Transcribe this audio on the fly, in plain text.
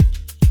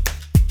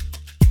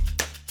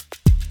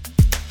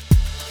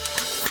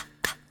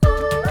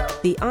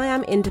the I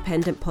Am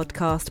Independent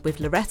podcast with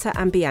Loretta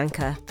and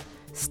Bianca.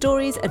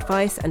 Stories,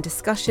 advice and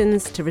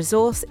discussions to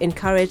resource,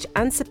 encourage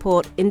and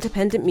support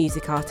independent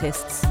music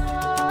artists.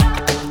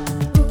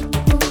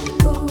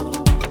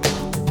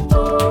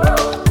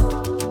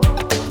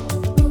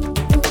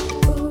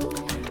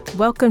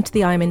 Welcome to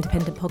the I Am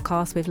Independent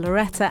podcast with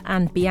Loretta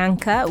and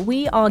Bianca.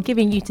 We are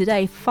giving you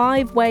today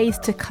 5 ways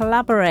to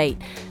collaborate.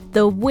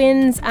 The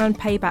wins and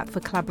payback for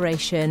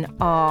collaboration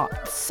are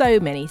so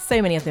many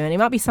of them. And it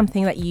might be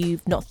something that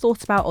you've not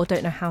thought about or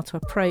don't know how to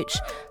approach.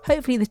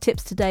 Hopefully the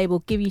tips today will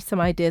give you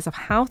some ideas of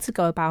how to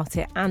go about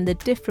it and the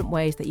different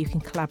ways that you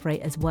can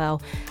collaborate as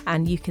well.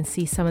 And you can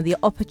see some of the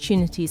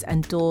opportunities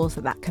and doors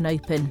that can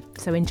open.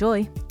 So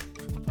enjoy.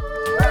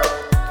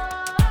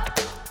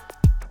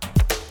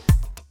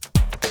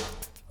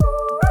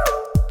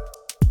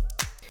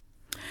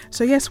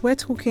 So yes, we're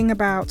talking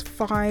about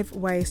 5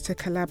 ways to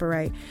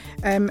collaborate.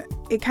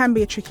 It can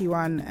be a tricky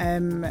one.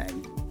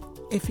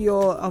 If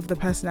you're of the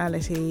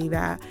personality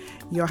that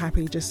you're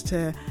happy just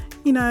to,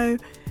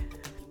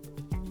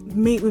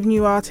 meet with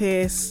new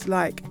artists,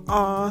 like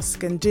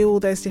ask and do all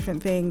those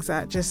different things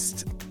that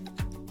just,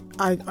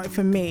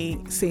 for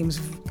me,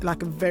 seems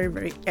like a very,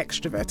 very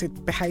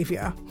extroverted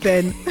behaviour,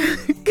 then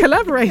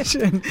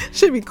collaboration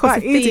should be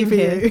quite easy for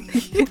you.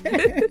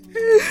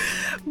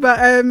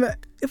 But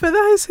for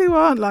those who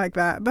aren't like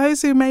that,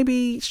 those who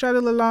maybe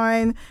straddle the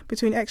line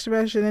between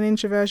extroversion and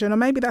introversion, or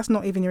maybe that's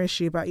not even your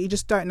issue, but you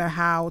just don't know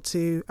how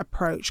to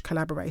approach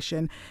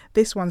collaboration,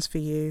 this one's for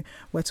you.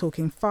 We're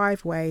talking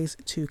 5 ways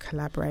to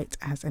collaborate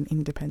as an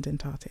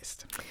independent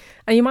artist.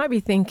 And you might be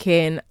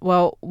thinking,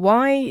 well,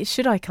 why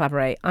should I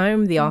collaborate?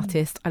 I'm the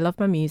artist. I love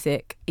my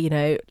music.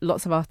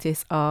 Lots of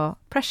artists are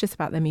precious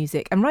about their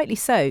music, and rightly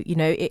so.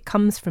 It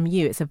comes from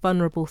you. It's a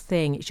vulnerable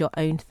thing. It's your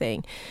own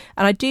thing.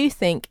 And I do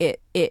think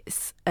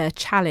it's a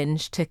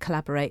challenge to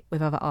collaborate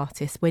with other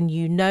artists when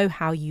you know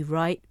how you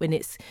write, when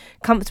it's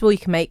comfortable. You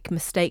can make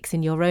mistakes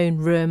in your own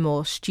room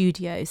or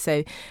studio.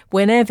 So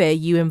whenever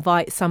you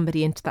invite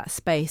somebody into that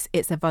space,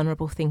 it's a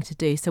vulnerable thing to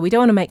do. So we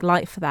don't want to make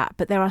light for that.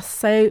 But there are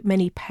so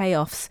many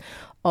payoffs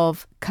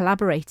of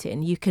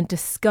collaborating. You can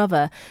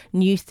discover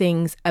new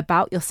things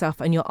about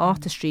yourself and your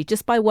artistry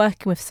just by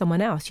working with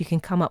someone else. You can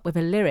come up with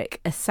a lyric,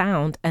 a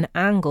sound, an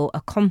angle, a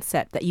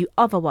concept that you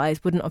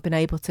otherwise wouldn't have been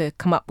able to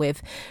come up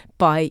with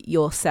by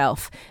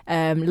yourself.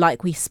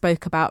 Like we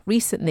spoke about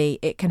recently,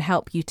 it can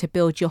help you to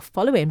build your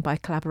following by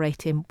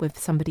collaborating with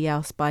somebody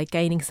else, by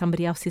gaining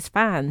somebody else's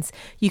fans.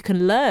 You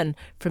can learn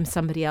from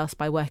somebody else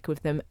by working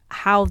with them,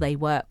 how they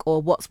work or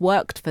what's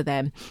worked for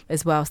them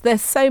as well. So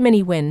there's so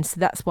many wins. So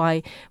that's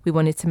why we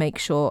wanted to make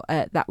sure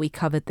that we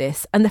covered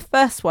this. And the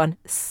first one,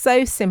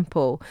 so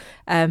simple,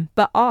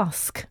 but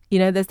ask.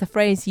 There's the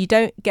phrase, you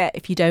don't get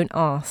if you don't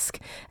ask.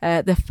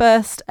 The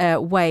first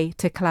way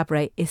to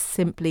collaborate is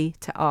simply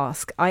to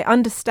ask. I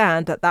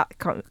understand that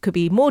could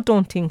be more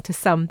daunting to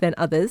some than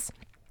others,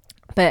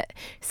 but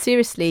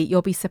seriously,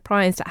 you'll be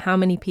surprised at how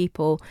many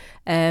people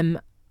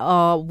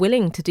are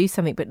willing to do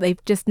something, but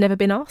they've just never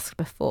been asked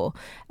before.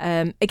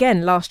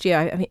 Again, last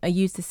year, I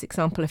used this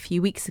example a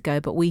few weeks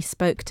ago, but we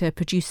spoke to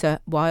producer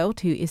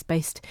Wild, who is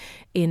based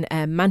in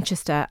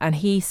Manchester, and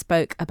he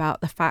spoke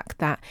about the fact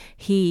that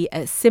he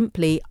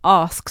simply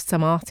asked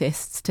some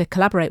artists to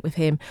collaborate with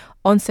him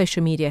on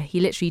social media. He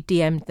literally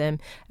DM'd them,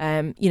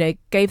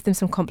 gave them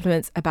some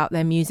compliments about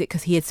their music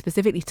because he had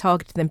specifically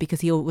targeted them because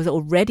he was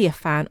already a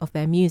fan of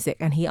their music,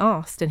 and he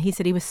asked, and he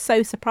said he was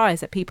so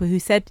surprised at people who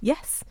said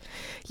yes.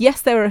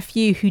 Yes, there were a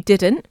few who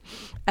didn't,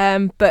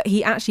 but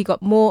he actually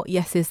got more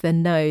yeses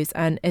than nos,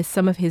 and as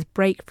some of his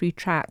breakthrough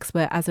tracks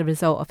were as a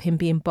result of him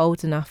being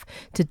bold enough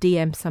to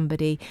DM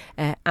somebody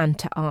and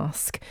to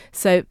ask.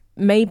 So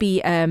maybe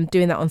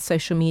doing that on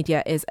social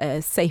media is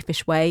a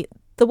safe-ish way.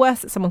 The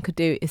worst that someone could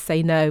do is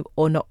say no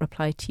or not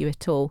reply to you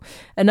at all.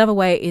 Another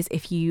way is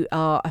if you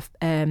are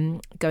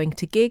going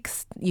to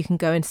gigs, you can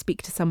go and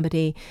speak to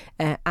somebody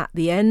at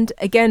the end.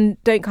 Again,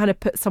 don't kind of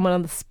put someone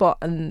on the spot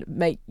and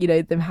make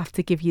them have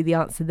to give you the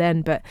answer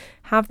then, but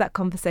have that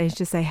conversation.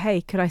 Just say,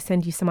 hey, could I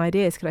send you some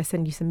ideas? Could I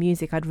send you some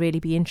music? I'd really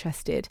be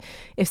interested.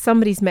 If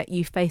somebody's met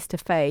you face to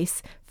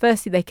face,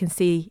 firstly, they can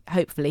see,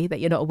 hopefully, that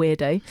you're not a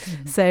weirdo.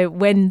 Mm-hmm. So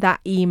when that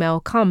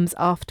email comes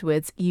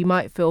afterwards, you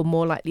might feel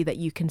more likely that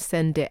you can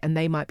send it, and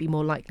they might be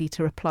more likely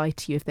to reply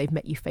to you if they've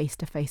met you face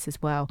to face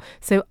as well.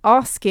 So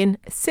asking,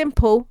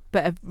 simple,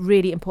 but a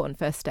really important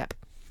first step.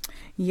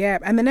 Yeah,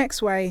 and the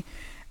next way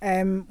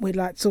we'd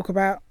like to talk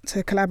about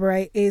to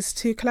collaborate is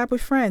to collab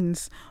with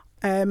friends.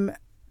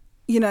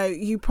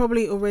 You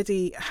probably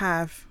already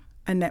have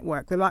a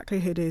network. The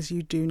likelihood is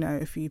you do know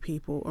a few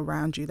people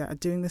around you that are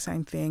doing the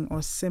same thing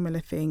or similar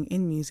thing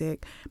in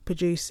music,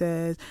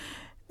 producers,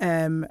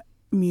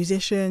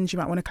 musicians. You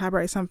might want to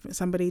collaborate with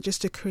somebody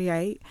just to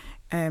create,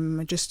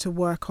 just to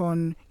work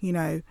on,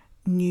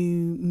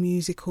 new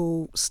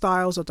musical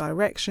styles or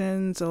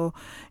directions, or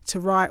to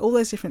write, all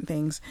those different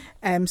things.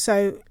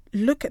 So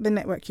look at the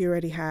network you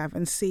already have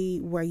and see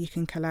where you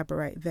can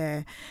collaborate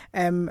there.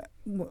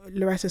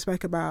 Loretta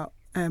spoke about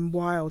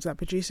Wild, that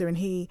producer, and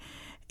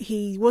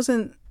he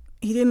wasn't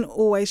he didn't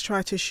always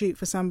try to shoot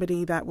for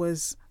somebody that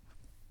was,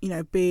 you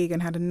know, big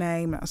and had a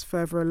name that was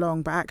further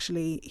along, but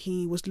actually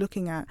he was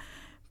looking at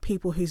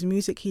people whose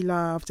music he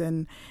loved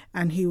and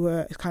who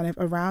were kind of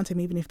around him,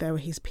 even if they were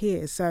his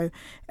peers. So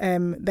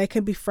they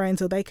could be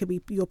friends, or they could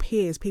be your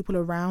peers, people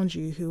around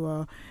you who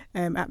are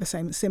at the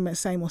same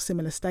or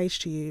similar stage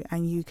to you,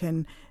 and you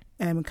can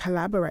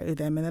collaborate with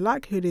them. And the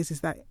likelihood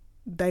is that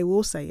they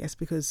will say yes,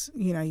 because,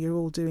 you know, you're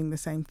all doing the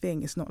same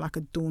thing. It's not like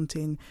a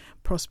daunting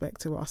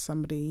prospect to ask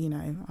somebody, you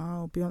know,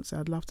 oh, Beyonce,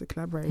 I'd love to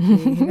collaborate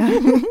with you, you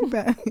know?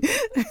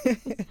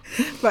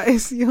 but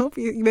it's, you know,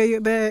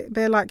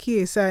 they're like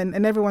you. So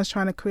and everyone's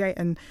trying to create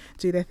and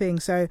do their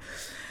thing. So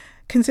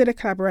consider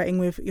collaborating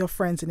with your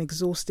friends and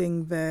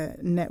exhausting the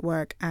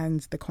network and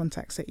the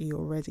contacts that you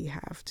already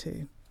have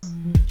too.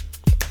 Mm-hmm.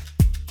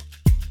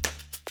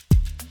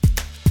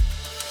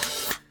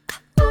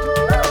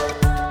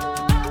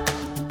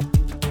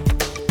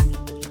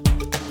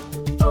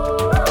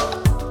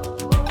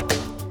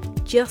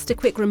 Just a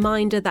quick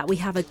reminder that we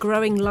have a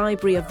growing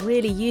library of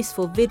really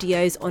useful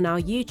videos on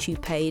our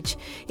YouTube page,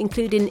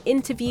 including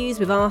interviews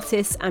with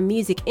artists and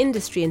music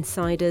industry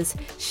insiders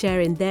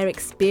sharing their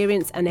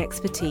experience and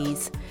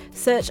expertise.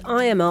 Search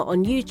IAMR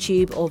on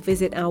YouTube or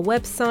visit our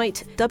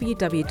website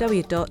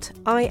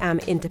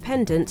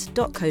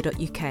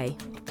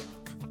www.iamindependent.co.uk.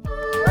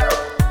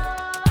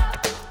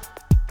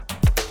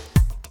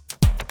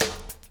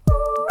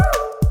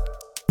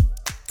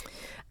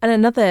 And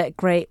another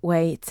great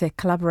way to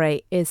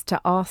collaborate is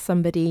to ask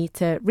somebody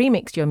to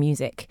remix your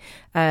music.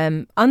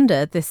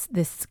 Under this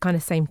kind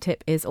of same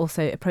tip is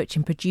also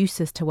approaching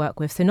producers to work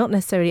with. So not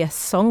necessarily a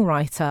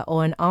songwriter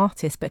or an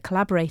artist, but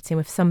collaborating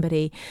with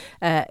somebody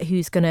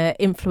who's going to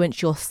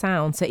influence your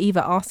sound. So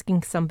either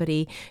asking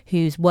somebody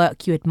whose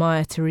work you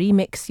admire to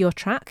remix your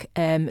track.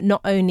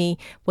 Not only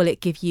will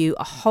it give you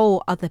a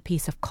whole other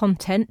piece of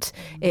content,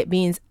 it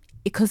means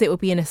because it will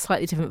be in a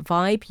slightly different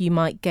vibe, you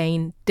might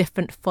gain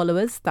different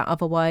followers that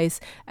otherwise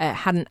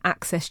hadn't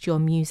accessed your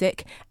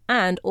music.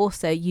 And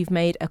also you've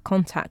made a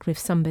contact with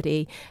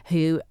somebody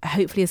who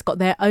hopefully has got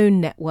their own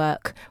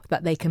network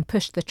that they can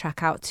push the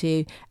track out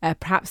to.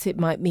 Perhaps it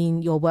might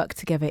mean you'll work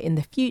together in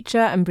the future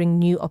and bring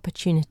new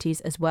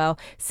opportunities as well.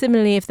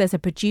 Similarly, if there's a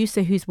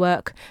producer whose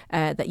work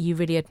that you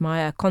really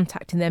admire,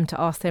 contacting them to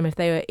ask them if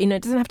they were,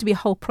 it doesn't have to be a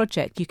whole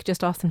project. You could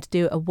just ask them to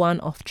do a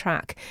one-off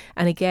track.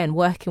 And again,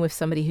 working with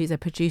somebody who's a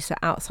producer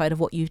outside of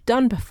what you've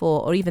done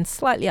before, or even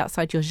slightly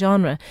outside your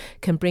genre,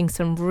 can bring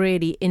some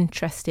really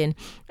interesting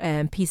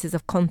pieces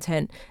of content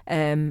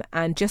and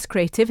just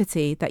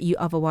creativity that you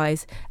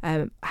otherwise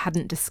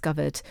hadn't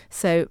discovered.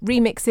 So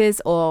remixes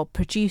or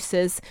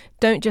producers,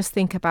 don't just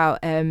think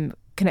about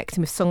connecting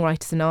with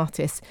songwriters and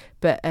artists,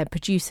 but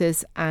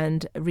producers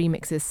and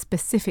remixers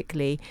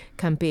specifically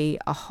can be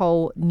a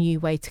whole new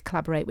way to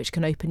collaborate, which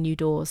can open new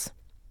doors.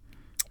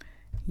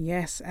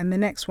 Yes, and the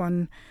next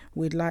one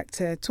we'd like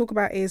to talk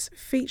about is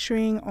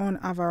featuring on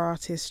other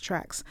artists'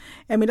 tracks.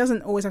 It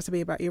doesn't always have to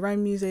be about your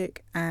own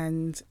music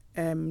and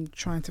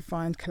trying to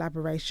find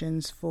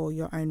collaborations for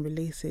your own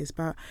releases,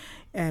 but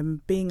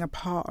being a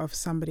part of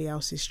somebody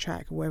else's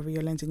track, whether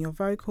you're lending your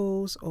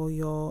vocals or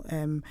your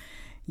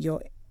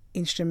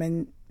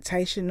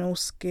instrumentational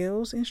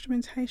skills.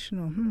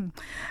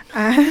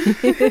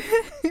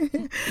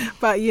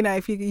 But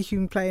if you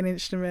can play an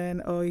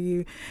instrument, or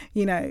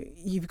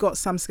you've got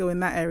some skill in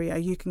that area,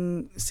 you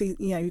can see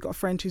you've got a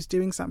friend who's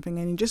doing something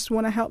and you just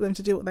want to help them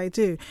to do what they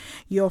do.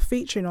 You're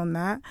featuring on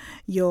that,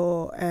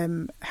 you're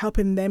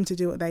helping them to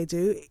do what they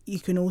do. You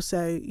can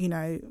also,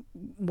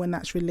 when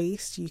that's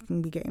released, you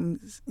can be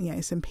getting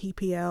some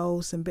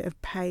PPL, some bit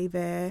of pay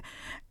there,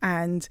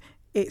 and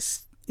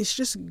it's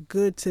just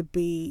good to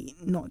be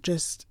not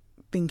just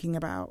thinking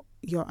about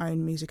your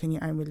own music and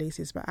your own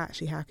releases, but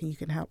actually how you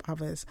can help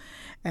others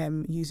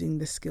using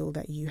the skill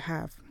that you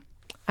have.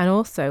 And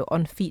also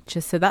on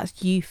features, so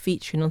that's you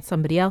featuring on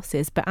somebody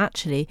else's, but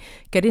actually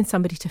getting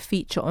somebody to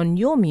feature on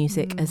your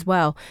music as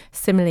well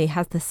similarly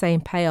has the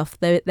same payoff.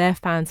 Their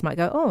fans might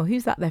go, oh,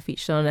 who's that they're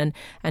featured on,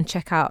 and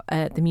check out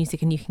the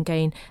music, and you can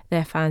gain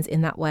their fans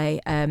in that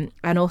way. And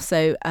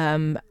also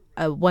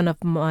one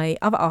of my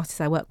other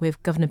artists I work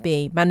with, Governor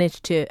B,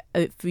 managed to,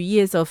 through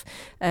years of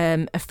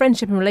a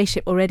friendship and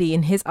relationship already,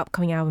 in his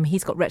upcoming album,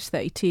 he's got Wretch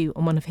 32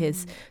 on one of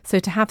his. So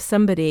to have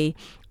somebody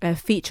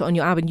feature on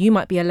your album, you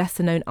might be a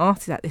lesser known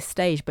artist at this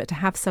stage, but to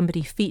have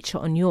somebody feature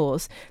on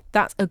yours,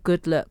 that's a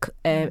good look.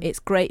 It's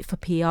great for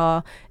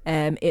PR.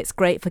 It's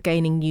great for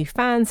gaining new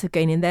fans, for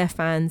gaining their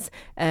fans.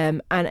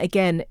 And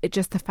again,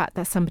 just the fact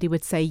that somebody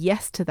would say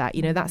yes to that,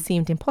 that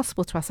seemed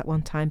impossible to us at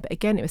one time. But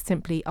again, it was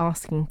simply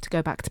asking to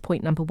go back to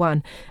point number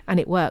one, and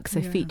it works.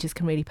 So features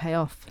can really pay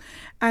off.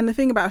 And the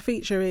thing about a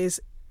feature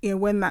is,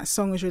 when that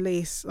song is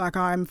released, like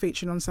I'm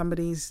featuring on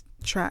somebody's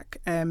track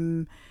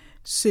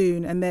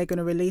soon, and they're going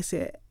to release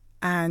it,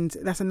 and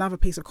that's another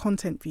piece of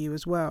content for you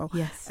as well.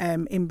 Yes.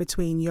 In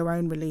between your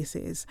own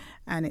releases,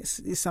 and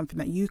it's something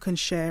that you can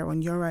share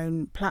on your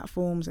own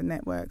platforms and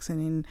networks,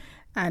 and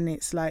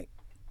it's like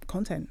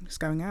content. It's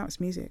going out. It's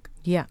music.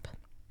 Yep.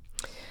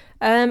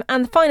 And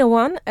the final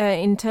one,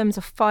 in terms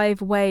of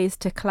 5 ways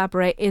to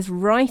collaborate, is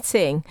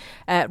writing.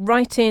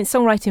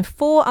 Songwriting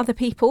for other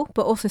people,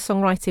 but also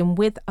songwriting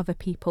with other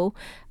people.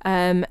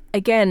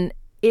 Again,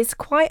 it's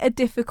quite a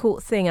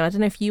difficult thing. And I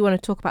don't know if you want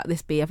to talk about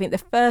this, Bea. I think the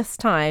first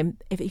time,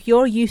 if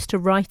you're used to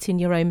writing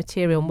your own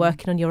material and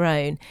working on your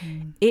own,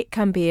 it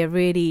can be a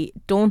really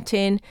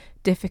daunting,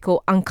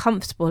 difficult,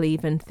 uncomfortable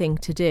even thing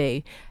to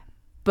do.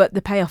 But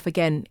the payoff,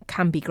 again,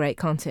 can be great,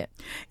 can't it?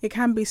 It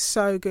can be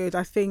so good.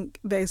 I think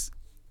the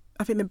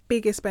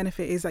biggest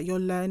benefit is that you're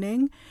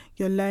learning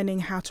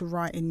how to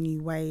write in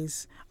new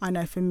ways. I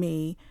know for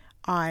me,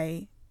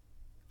 I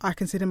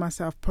consider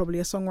myself probably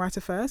a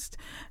songwriter first,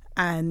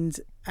 and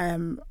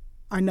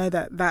I know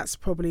that that's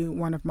probably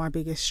one of my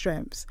biggest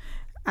strengths.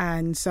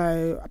 And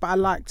so, but I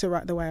like to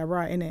write the way I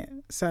write,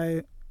 innit?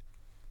 So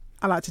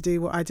I like to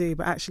do what I do,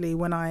 but actually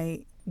when I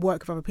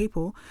work with other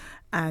people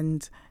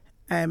and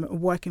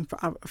working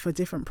for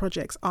different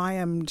projects, I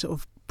am sort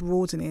of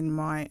broadening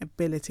my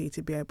ability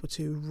to be able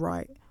to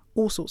write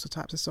all sorts of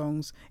types of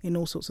songs in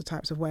all sorts of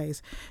types of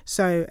ways.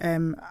 So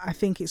I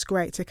think it's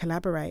great to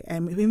collaborate.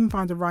 We've even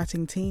found a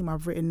writing team.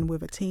 I've written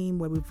with a team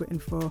where we've written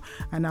for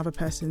another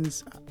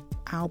person's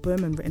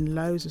album and written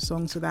loads of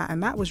songs for that,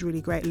 and that was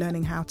really great,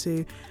 learning how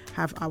to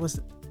I was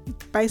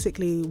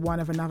basically one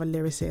of another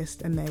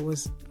lyricist, and there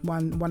was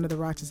one of the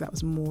writers that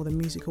was more the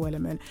musical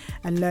element,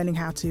 and learning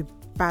how to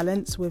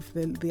balance with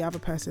the other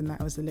person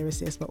that was the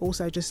lyricist, but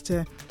also just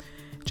to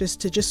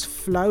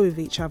flow with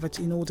each other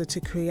in order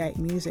to create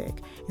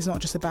music. It's not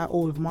just about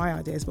all of my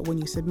ideas, but when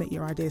you submit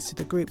your ideas to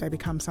the group, they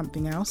become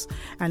something else,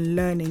 and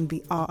learning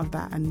the art of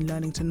that and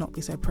learning to not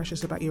be so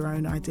precious about your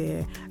own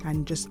idea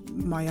and just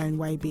my own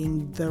way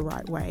being the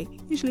right way.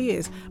 Usually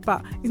is,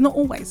 but it's not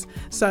always.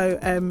 So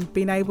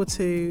being able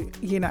to,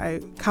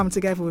 come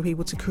together with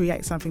people to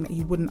create something that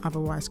you wouldn't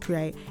otherwise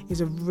create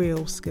is a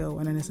real skill,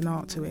 and then there's an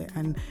art to it,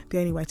 and the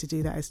only way to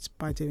do that is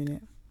by doing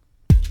it.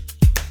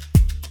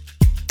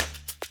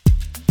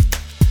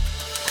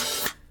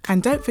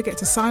 And don't forget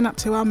to sign up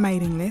to our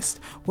mailing list,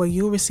 where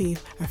you'll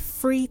receive a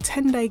free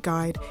 10-day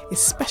guide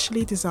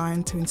especially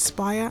designed to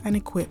inspire and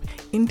equip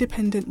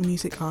independent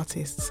music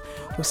artists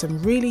with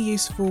some really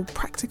useful,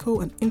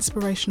 practical and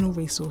inspirational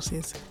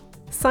resources.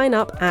 Sign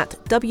up at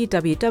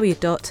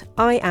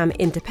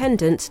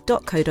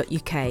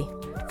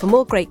www.IamIndependent.co.uk. For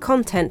more great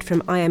content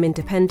from I Am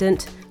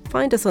Independent,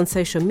 find us on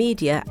social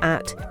media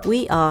at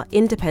We Are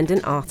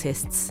Independent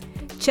Artists.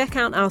 Check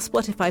out our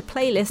Spotify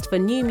playlist for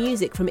new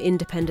music from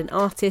independent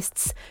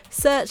artists.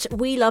 Search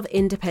We Love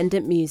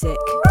Independent Music.